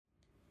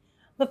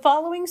The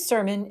following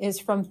sermon is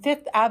from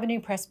Fifth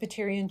Avenue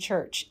Presbyterian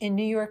Church in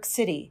New York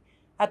City,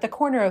 at the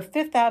corner of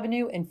Fifth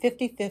Avenue and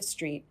 55th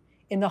Street,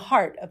 in the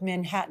heart of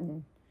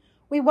Manhattan.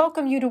 We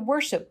welcome you to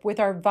worship with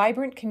our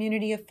vibrant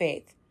community of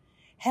faith.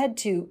 Head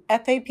to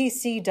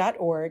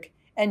fapc.org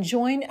and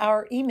join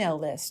our email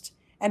list,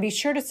 and be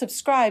sure to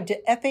subscribe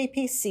to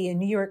FAPC in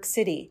New York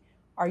City,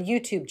 our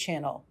YouTube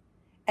channel.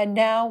 And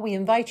now we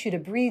invite you to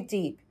breathe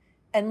deep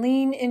and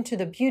lean into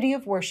the beauty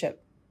of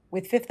worship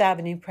with Fifth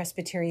Avenue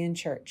Presbyterian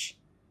Church.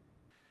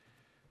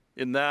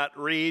 In that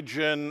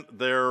region,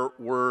 there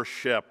were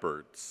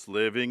shepherds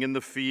living in the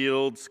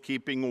fields,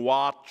 keeping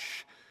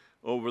watch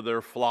over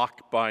their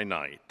flock by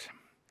night.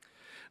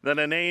 Then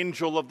an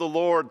angel of the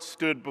Lord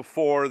stood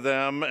before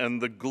them, and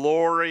the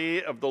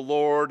glory of the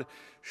Lord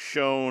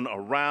shone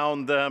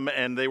around them,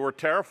 and they were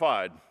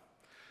terrified.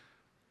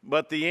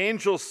 But the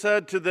angel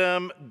said to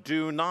them,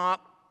 "Do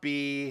not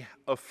be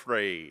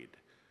afraid,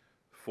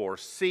 for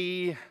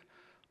see,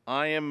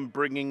 I am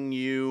bringing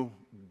you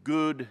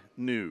good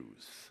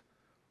news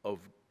of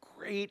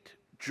great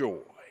joy."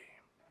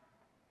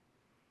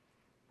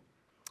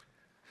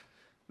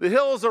 The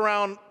hills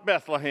around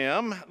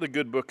Bethlehem, the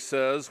good book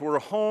says, were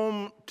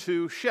home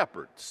to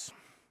shepherds,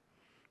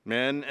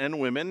 men and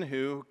women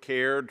who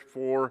cared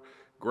for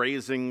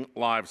grazing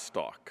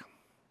livestock.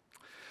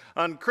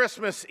 On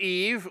Christmas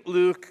Eve,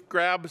 Luke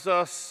grabs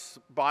us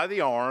by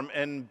the arm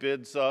and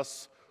bids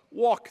us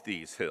walk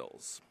these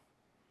hills.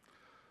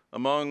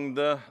 Among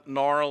the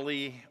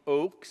gnarly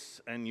oaks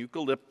and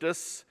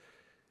eucalyptus,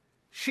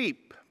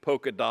 sheep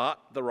polka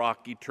dot the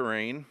rocky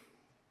terrain.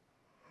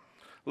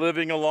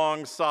 Living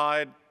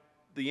alongside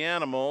the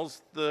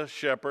animals, the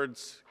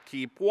shepherds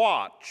keep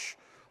watch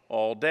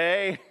all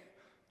day,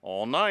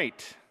 all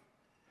night.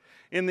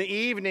 In the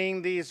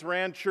evening, these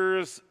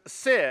ranchers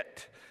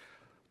sit,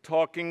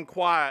 talking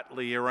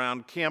quietly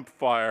around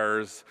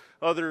campfires.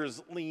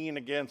 Others lean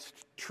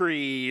against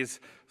trees.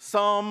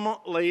 Some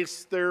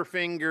lace their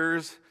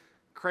fingers,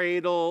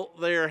 cradle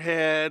their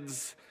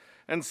heads,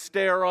 and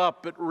stare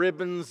up at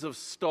ribbons of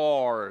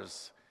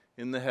stars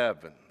in the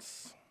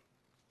heavens.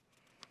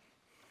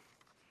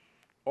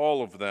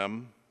 All of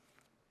them,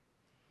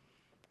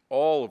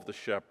 all of the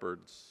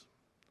shepherds,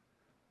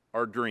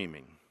 are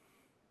dreaming.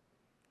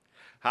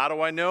 How do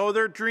I know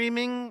they're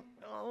dreaming?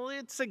 Well,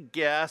 it's a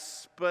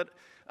guess, but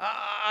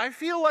I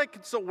feel like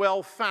it's a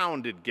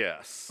well-founded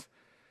guess.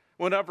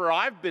 Whenever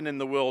I've been in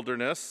the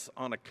wilderness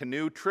on a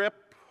canoe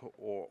trip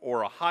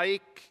or a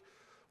hike,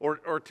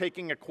 or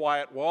taking a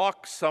quiet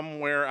walk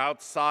somewhere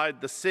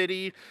outside the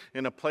city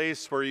in a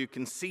place where you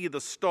can see the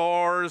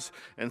stars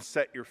and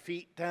set your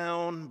feet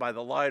down by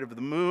the light of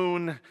the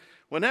moon.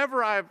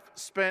 Whenever I've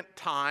spent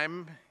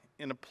time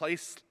in a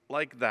place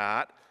like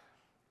that,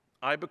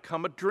 I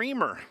become a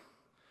dreamer.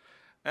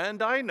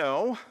 And I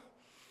know,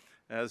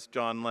 as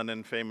John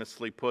Lennon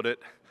famously put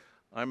it,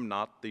 I'm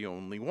not the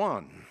only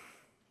one.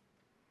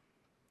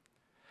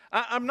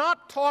 I'm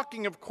not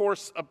talking, of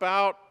course,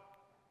 about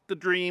the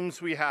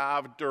dreams we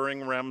have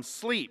during REM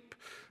sleep,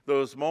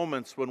 those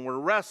moments when we're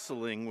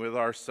wrestling with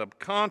our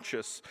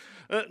subconscious.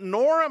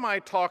 Nor am I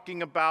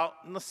talking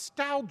about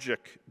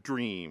nostalgic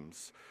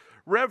dreams,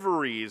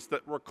 reveries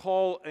that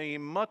recall a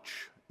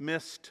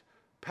much-missed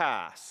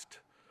past.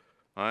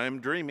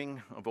 I'm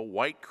dreaming of a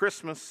white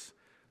Christmas,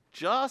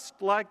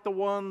 just like the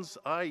ones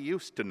I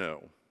used to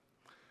know.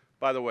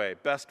 By the way,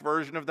 best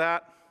version of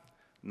that?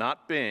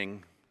 Not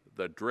Bing,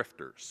 The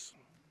Drifters.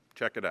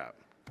 Check it out.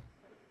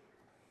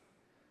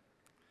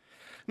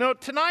 Now,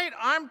 tonight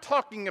I'm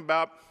talking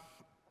about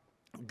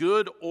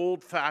good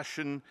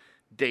old-fashioned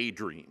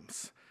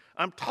daydreams.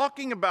 I'm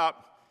talking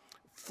about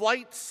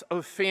flights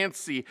of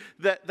fancy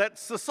that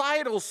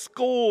societal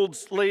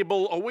scolds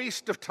label a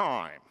waste of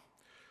time.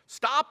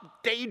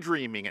 Stop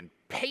daydreaming and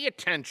pay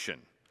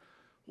attention.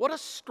 What a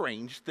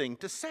strange thing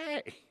to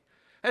say,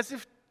 as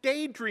if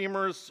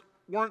daydreamers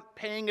weren't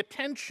paying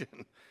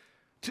attention.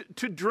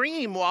 To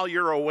dream while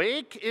you're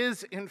awake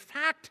is, in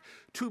fact,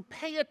 to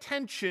pay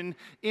attention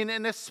in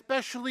an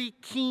especially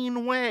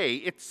keen way.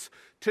 It's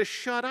to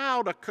shut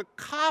out a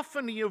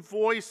cacophony of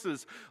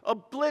voices, a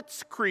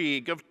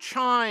blitzkrieg of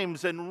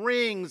chimes and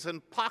rings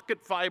and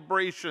pocket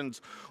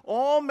vibrations,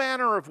 all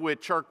manner of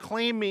which are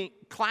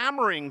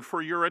clamoring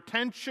for your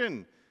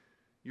attention,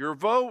 your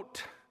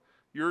vote,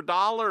 your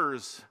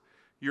dollars,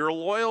 your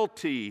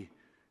loyalty,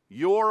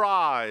 your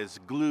eyes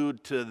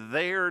glued to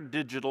their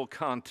digital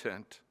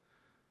content.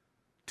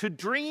 To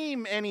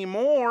dream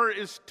anymore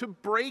is to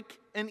break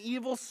an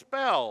evil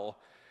spell.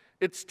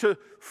 It's to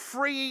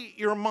free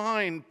your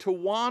mind to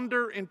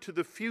wander into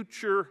the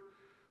future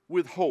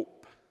with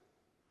hope.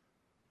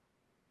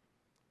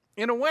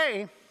 In a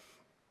way,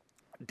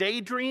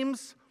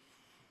 daydreams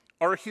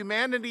are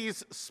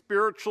humanity's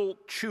spiritual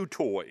chew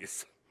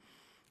toys.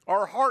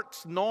 Our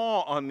hearts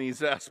gnaw on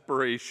these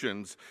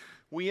aspirations.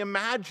 We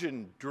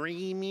imagine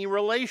dreamy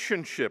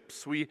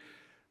relationships. We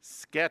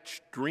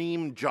sketch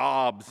dream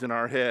jobs in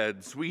our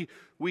heads. We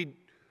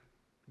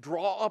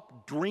draw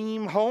up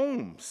dream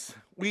homes.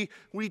 We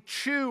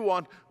chew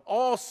on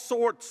all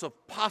sorts of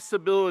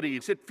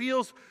possibilities. It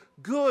feels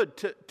good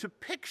to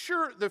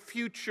picture the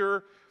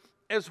future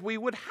as we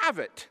would have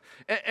it.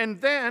 And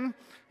then,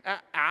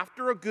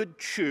 after a good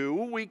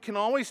chew, we can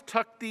always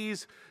tuck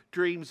these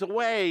dreams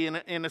away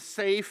in a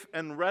safe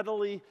and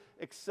readily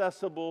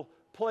accessible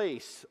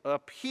place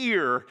up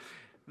here.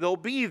 They'll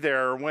be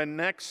there when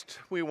next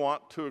we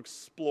want to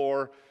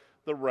explore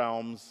the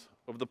realms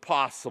of the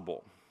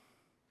possible.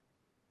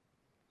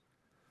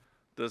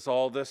 Does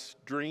all this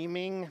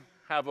dreaming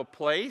have a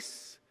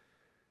place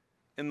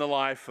in the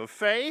life of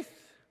faith?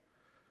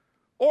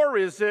 Or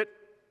is it,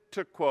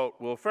 to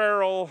quote Will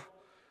Ferrell,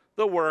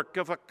 the work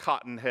of a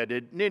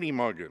cotton-headed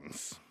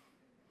nitty-muggins?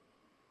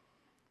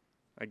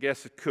 I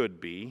guess it could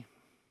be.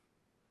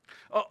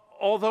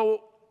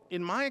 Although,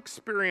 in my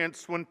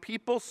experience, when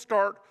people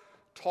start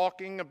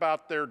talking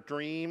about their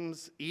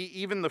dreams,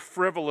 even the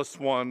frivolous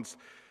ones,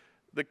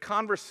 the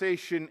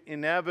conversation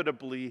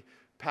inevitably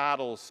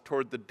paddles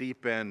toward the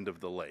deep end of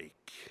the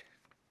lake.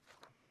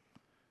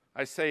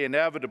 I say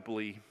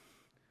inevitably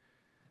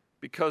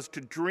because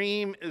to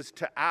dream is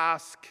to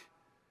ask,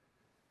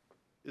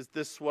 is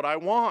this what I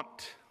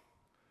want?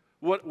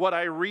 What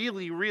I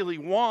really, really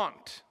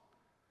want?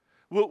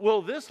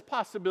 Will this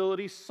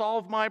possibility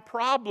solve my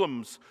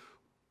problems?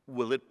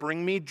 Will it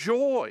bring me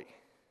joy?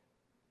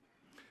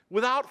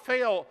 Without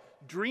fail,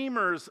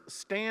 dreamers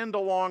stand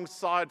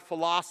alongside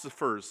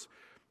philosophers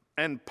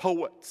and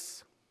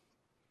poets.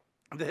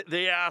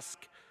 They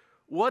ask,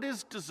 what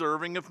is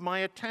deserving of my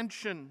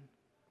attention?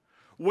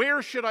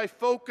 Where should I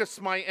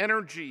focus my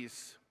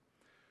energies?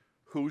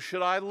 Who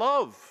should I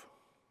love?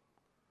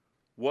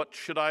 What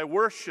should I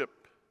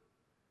worship?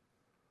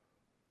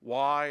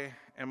 Why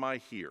am I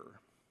here?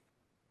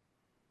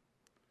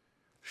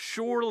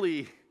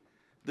 Surely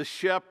the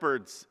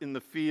shepherds in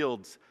the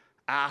fields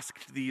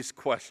asked these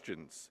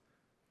questions.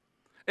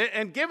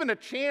 And given a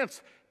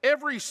chance,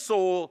 every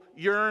soul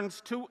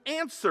yearns to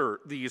answer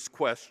these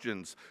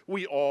questions.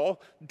 We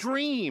all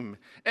dream.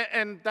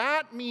 And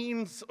that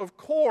means, of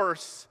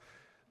course,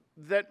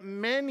 that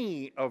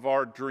many of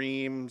our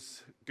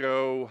dreams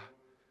go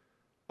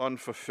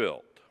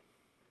unfulfilled.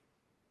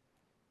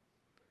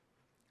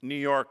 New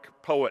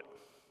York poet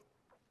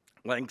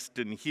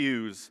Langston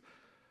Hughes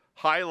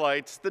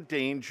highlights the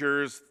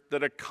dangers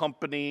that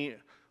accompany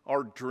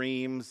our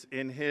dreams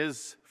in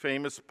his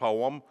famous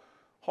poem,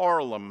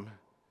 Harlem.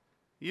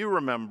 You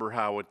remember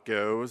how it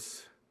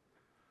goes.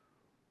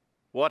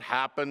 What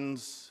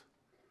happens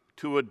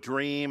to a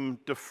dream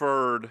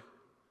deferred?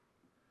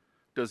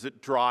 Does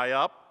it dry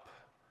up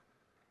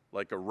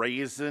like a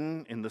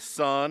raisin in the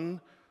sun,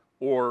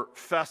 or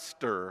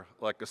fester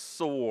like a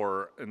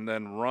sore and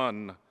then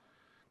run?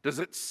 Does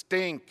it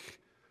stink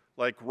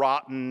like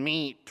rotten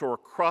meat, or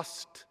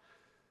crust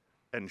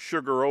and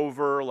sugar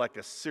over like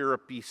a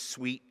syrupy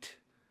sweet?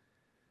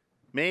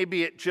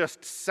 Maybe it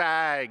just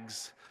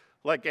sags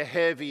like a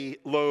heavy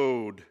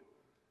load,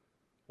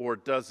 or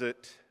does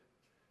it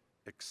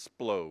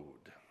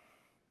explode?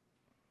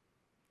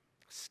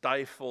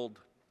 Stifled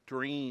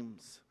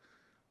dreams,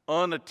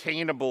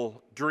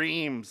 unattainable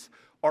dreams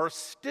are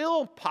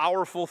still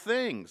powerful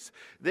things.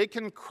 They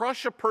can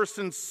crush a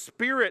person's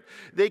spirit.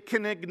 They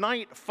can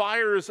ignite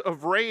fires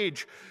of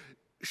rage.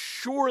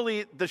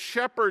 Surely the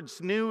shepherds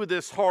knew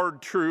this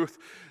hard truth.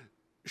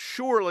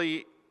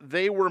 Surely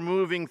they were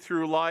moving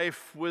through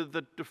life with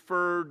a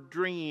deferred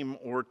dream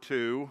or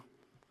two.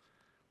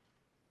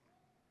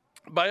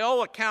 By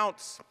all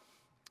accounts,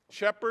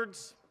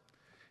 shepherds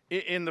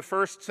in the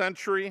first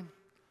century,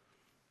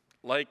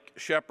 like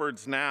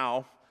shepherds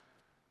now,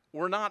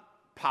 were not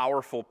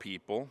powerful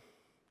people.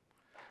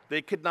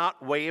 They could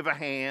not wave a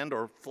hand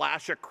or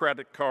flash a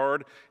credit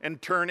card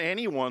and turn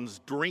anyone's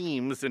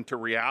dreams into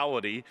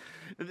reality.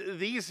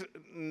 These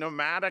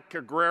nomadic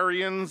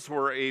agrarians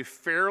were a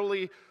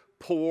fairly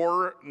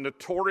poor,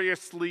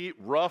 notoriously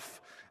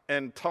rough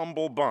and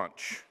tumble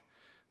bunch.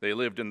 They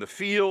lived in the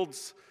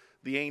fields,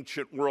 the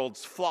ancient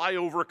world's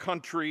flyover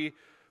country,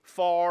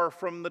 far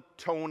from the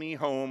tony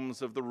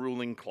homes of the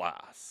ruling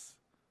class.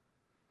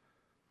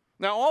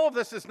 Now, all of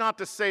this is not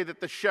to say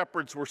that the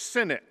shepherds were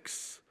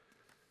cynics,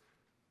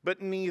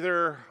 but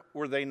neither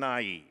were they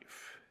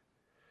naive.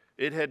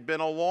 It had been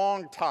a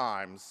long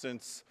time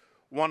since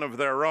one of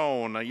their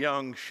own, a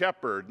young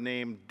shepherd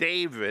named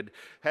David,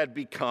 had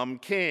become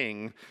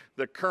king.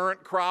 The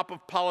current crop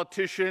of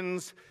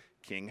politicians,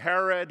 King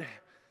Herod,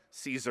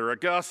 Caesar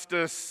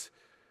Augustus,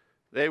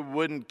 they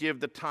wouldn't give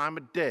the time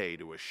of day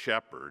to a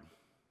shepherd.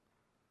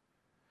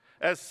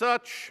 As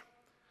such,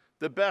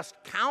 the best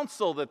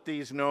counsel that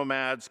these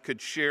nomads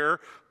could share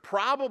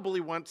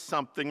probably went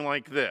something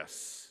like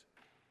this.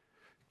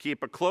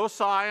 Keep a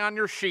close eye on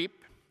your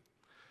sheep.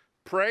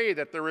 Pray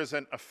that there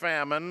isn't a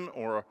famine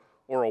or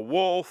a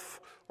wolf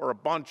or a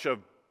bunch of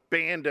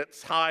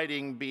bandits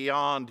hiding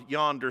beyond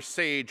yonder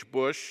sage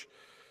bush.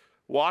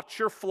 Watch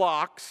your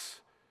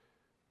flocks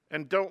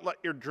and don't let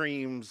your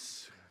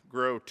dreams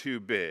grow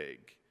too big.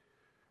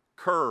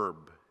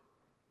 Curb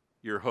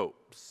your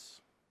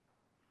hopes.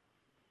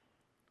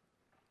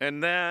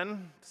 And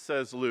then,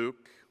 says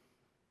Luke,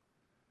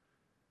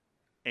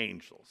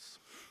 angels.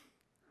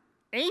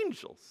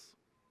 Angels.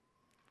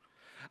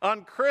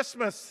 On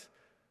Christmas,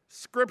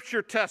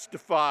 Scripture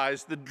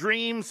testifies the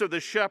dreams of the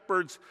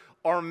shepherds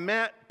are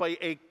met by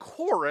a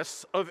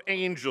chorus of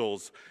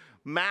angels.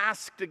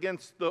 Masked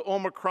against the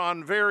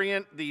Omicron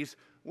variant, these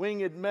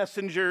winged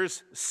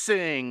messengers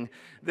sing.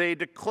 They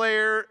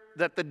declare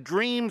that the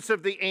dreams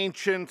of the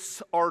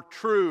ancients are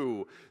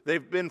true.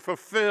 They've been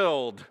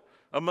fulfilled.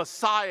 A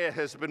Messiah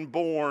has been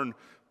born.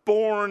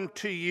 Born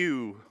to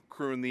you,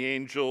 croon the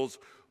angels,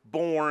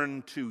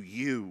 born to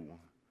you.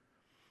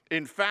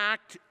 In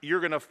fact,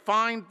 you're going to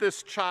find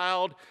this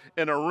child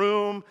in a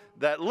room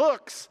that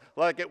looks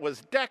like it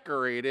was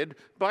decorated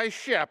by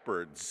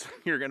shepherds.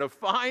 You're going to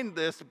find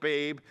this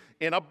babe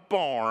in a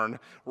barn,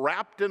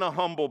 wrapped in a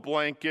humble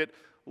blanket,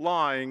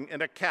 lying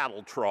in a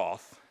cattle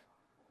trough.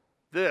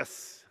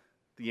 This,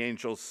 the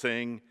angels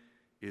sing,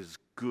 is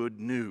good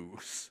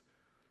news.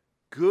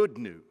 Good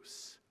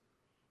news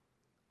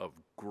of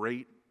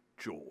great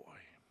joy.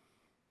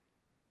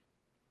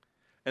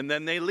 And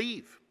then they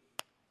leave.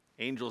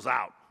 Angels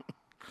out.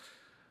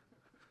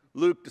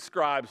 Luke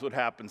describes what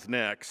happens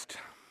next.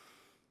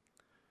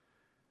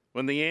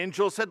 When the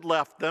angels had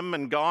left them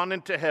and gone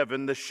into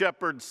heaven, the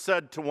shepherds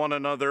said to one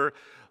another,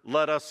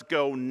 "Let us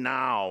go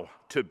now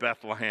to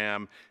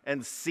Bethlehem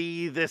and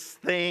see this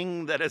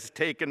thing that has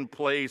taken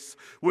place,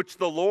 which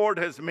the Lord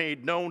has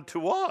made known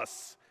to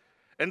us."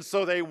 And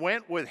so they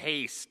went with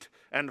haste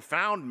and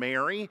found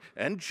Mary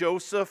and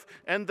Joseph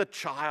and the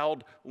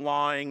child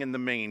lying in the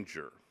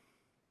manger.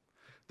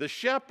 The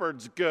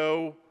shepherds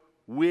go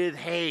with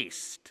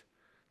haste.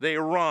 They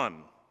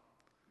run.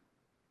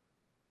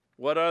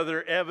 What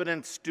other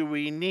evidence do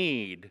we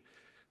need?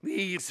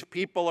 These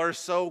people are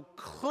so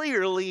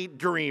clearly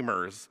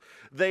dreamers.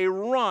 They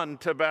run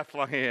to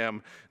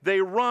Bethlehem. They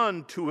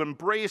run to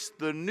embrace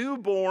the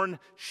newborn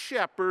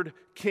shepherd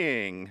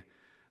king.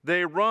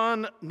 They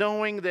run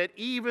knowing that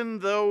even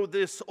though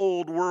this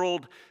old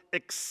world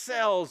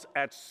excels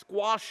at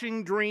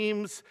squashing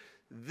dreams,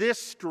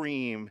 this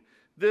dream,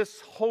 this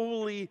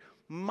holy,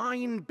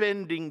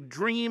 mind-bending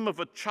dream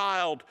of a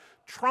child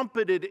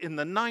trumpeted in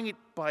the night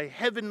by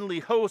heavenly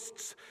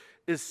hosts,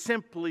 is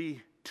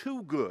simply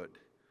too good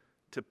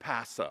to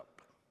pass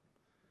up.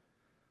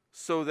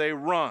 So they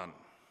run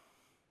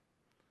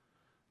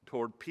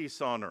toward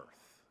peace on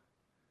earth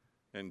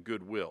and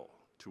goodwill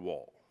to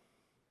all.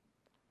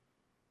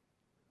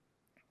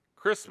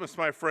 Christmas,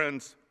 my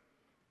friends,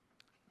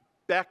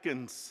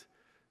 beckons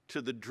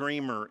to the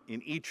dreamer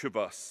in each of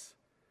us.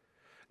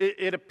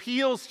 It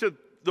appeals to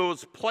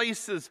those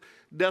places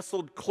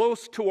nestled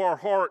close to our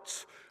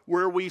hearts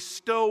where we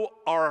stow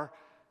our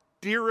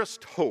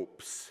dearest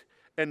hopes.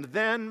 And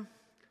then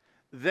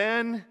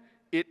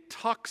it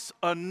tucks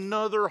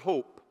another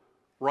hope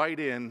right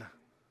in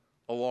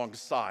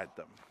alongside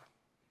them.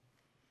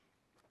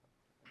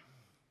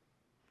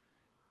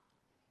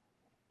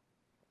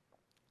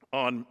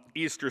 On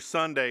Easter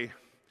Sunday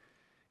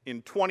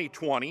in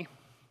 2020,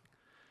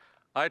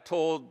 I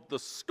told the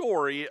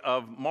story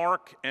of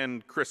Mark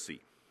and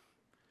Chrissy.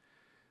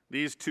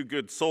 These two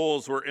good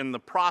souls were in the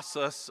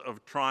process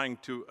of trying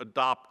to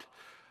adopt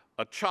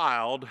a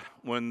child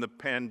when the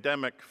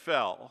pandemic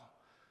fell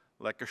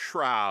like a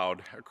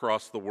shroud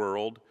across the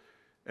world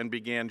and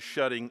began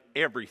shutting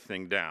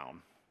everything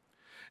down.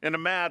 In a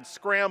mad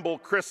scramble,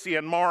 Chrissy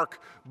and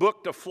Mark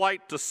booked a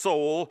flight to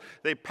Seoul.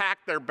 They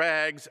packed their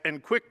bags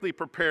and quickly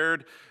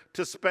prepared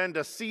to spend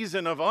a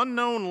season of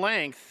unknown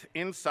length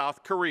in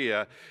South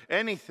Korea,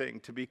 anything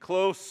to be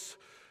close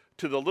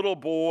to the little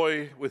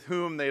boy with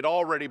whom they'd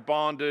already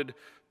bonded,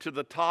 to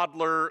the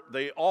toddler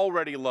they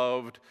already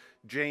loved,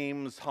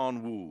 James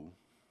Han-woo.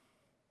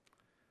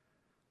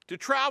 To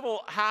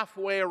travel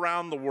halfway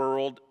around the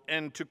world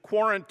and to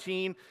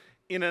quarantine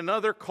in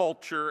another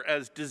culture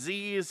as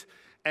disease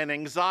and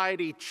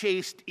anxiety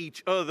chased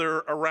each other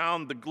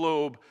around the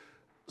globe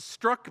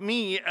struck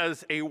me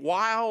as a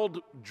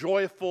wild,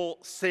 joyful,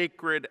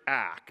 sacred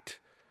act.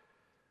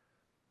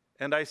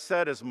 And I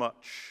said as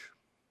much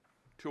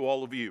to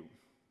all of you.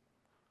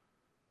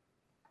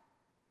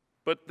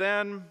 But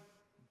then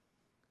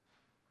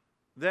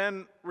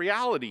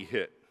reality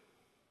hit.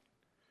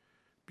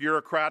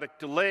 Bureaucratic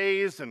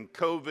delays and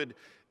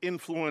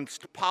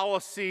COVID-influenced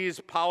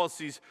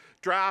policies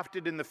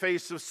drafted in the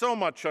face of so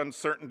much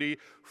uncertainty,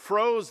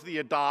 froze the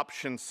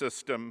adoption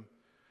system.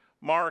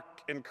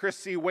 Mark and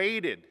Chrissy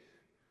waited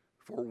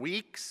for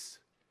weeks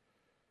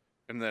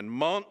and then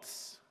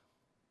months,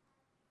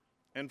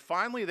 and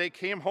finally they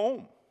came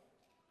home,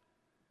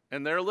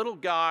 and their little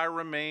guy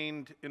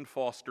remained in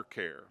foster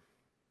care.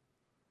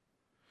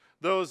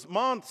 Those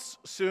months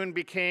soon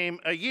became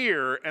a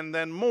year, and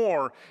then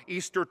more.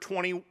 Easter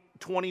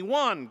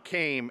 2021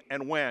 came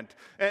and went.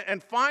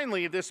 And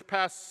finally, this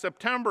past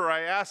September,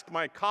 I asked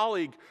my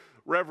colleague,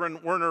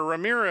 Reverend Werner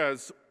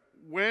Ramirez,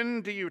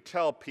 when do you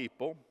tell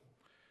people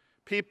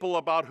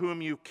about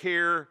whom you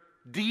care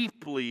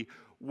deeply,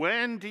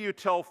 when do you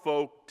tell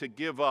folk to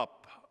give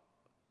up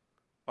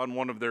on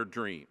one of their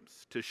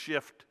dreams, to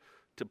shift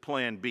to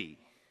plan B?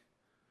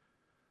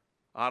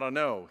 I don't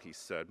know, he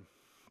said.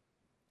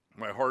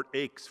 My heart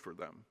aches for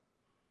them.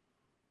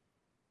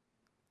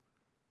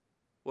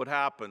 What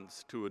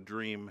happens to a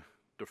dream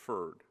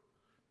deferred?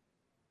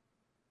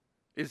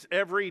 Is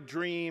every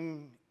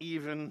dream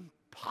even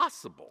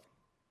possible?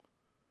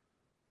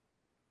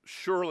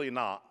 Surely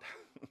not.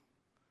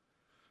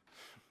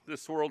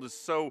 This world is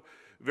so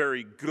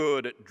very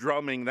good at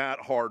drumming that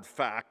hard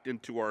fact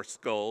into our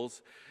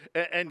skulls.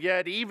 And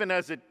yet, even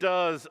as it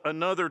does,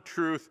 another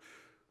truth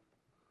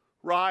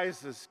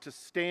rises to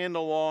stand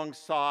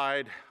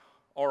alongside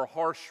our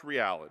harsh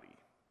reality,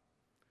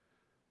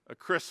 a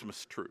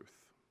Christmas truth.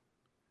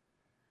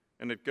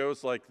 And it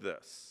goes like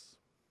this: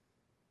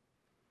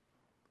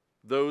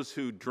 those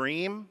who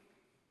dream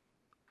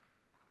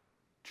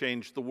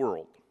change the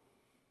world.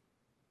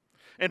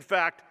 In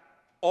fact,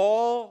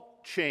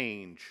 all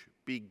change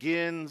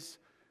begins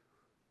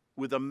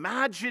with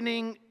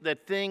imagining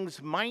that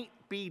things might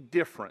be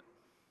different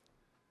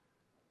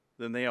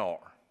than they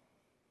are.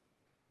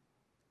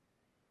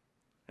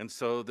 And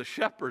so the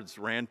shepherds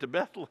ran to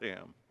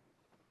Bethlehem.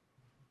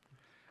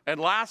 And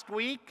last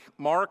week,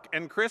 Mark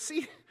and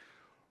Chrissy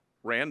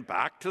ran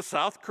back to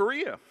South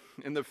Korea.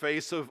 In the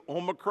face of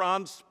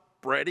Omicron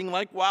spreading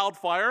like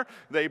wildfire,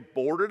 they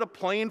boarded a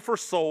plane for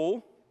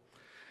Seoul.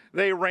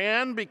 They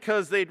ran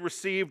because they'd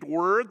received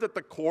word that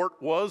the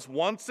court was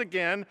once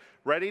again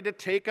ready to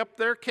take up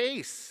their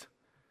case.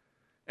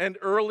 And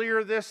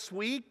earlier this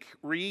week,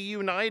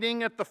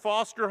 reuniting at the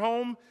foster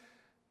home,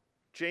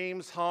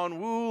 James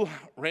Han-woo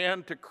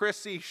ran to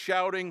Chrissy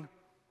shouting,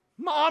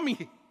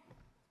 "Mommy!"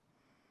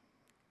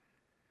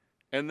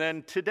 And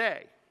then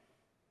today,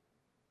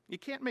 you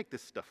can't make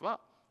this stuff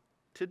up,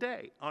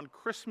 today, on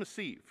Christmas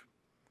Eve,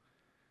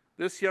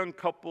 this young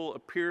couple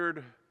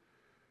appeared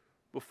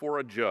before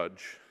a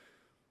judge.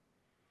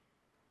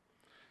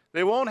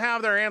 They won't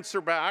have their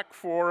answer back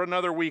for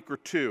another week or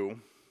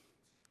two,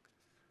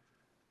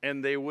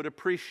 and they would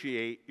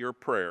appreciate your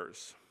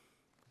prayers.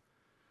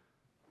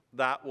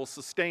 That will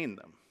sustain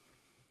them.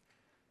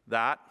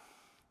 That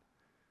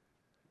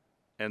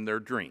and their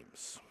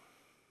dreams.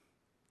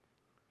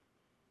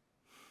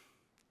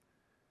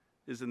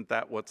 Isn't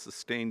that what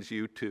sustains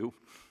you too?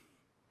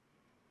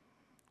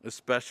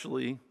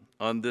 Especially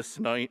on this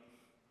night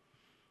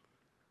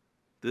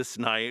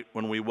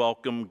when we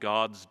welcome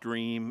God's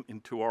dream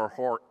into our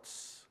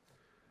hearts,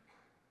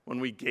 when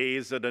we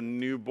gaze at a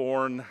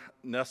newborn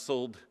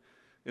nestled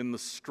in the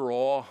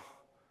straw,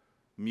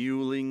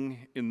 mewling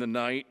in the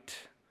night,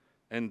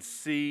 and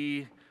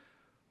see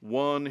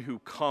one who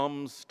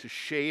comes to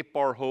shape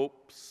our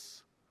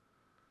hopes,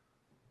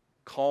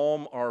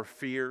 calm our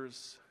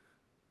fears,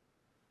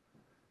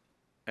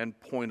 and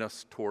point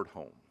us toward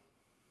home.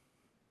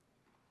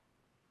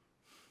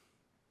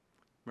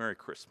 Merry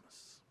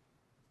Christmas.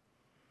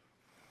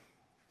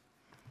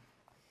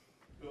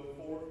 Go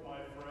forth, my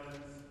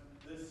friends,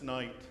 this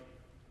night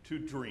to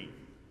dream.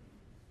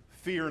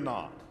 Fear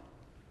not,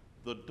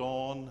 the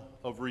dawn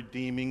of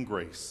redeeming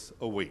grace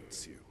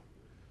awaits you.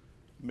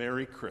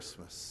 Merry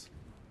Christmas.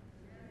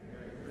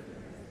 Merry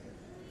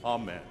Christmas.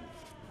 Amen.